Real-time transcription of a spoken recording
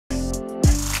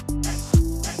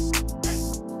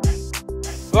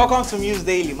Welcome to Muse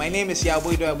Daily. My name is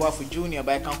Yaboido Eboafu Jr.,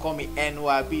 but you can call me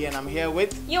NYB, and I'm here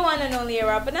with your one and only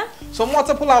Arabana. So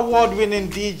multiple award-winning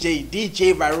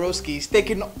DJ Vyrusky is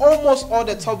taking almost all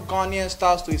the top Ghanaian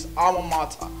stars to his alma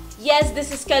mater. Yes,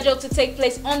 this is scheduled to take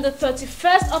place on the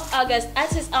 31st of August at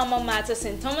his alma mater,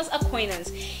 St. Thomas Aquinas,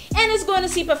 and it's going to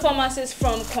see performances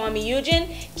from Kwame Eugene,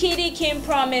 Kiddy Kim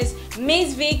Promise,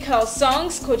 Muse Vehicle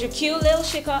Songs, Kojo Q, Lil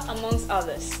Shika, amongst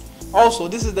others. Also,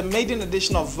 this is the maiden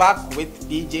edition of VAC with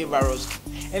DJ Vyrusky,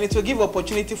 and it will give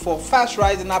opportunity for fast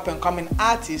rising up and coming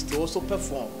artists to also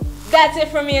perform. That's it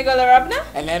from me, Arabana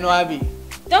and NYB.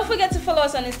 Don't forget to follow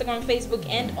us on Instagram, Facebook,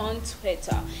 and on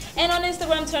Twitter. And on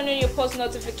Instagram, turn on your post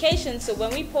notifications so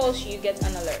when we post, you get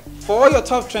an alert. For all your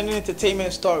top trending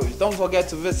entertainment stories, don't forget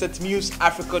to visit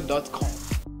museafrica.com.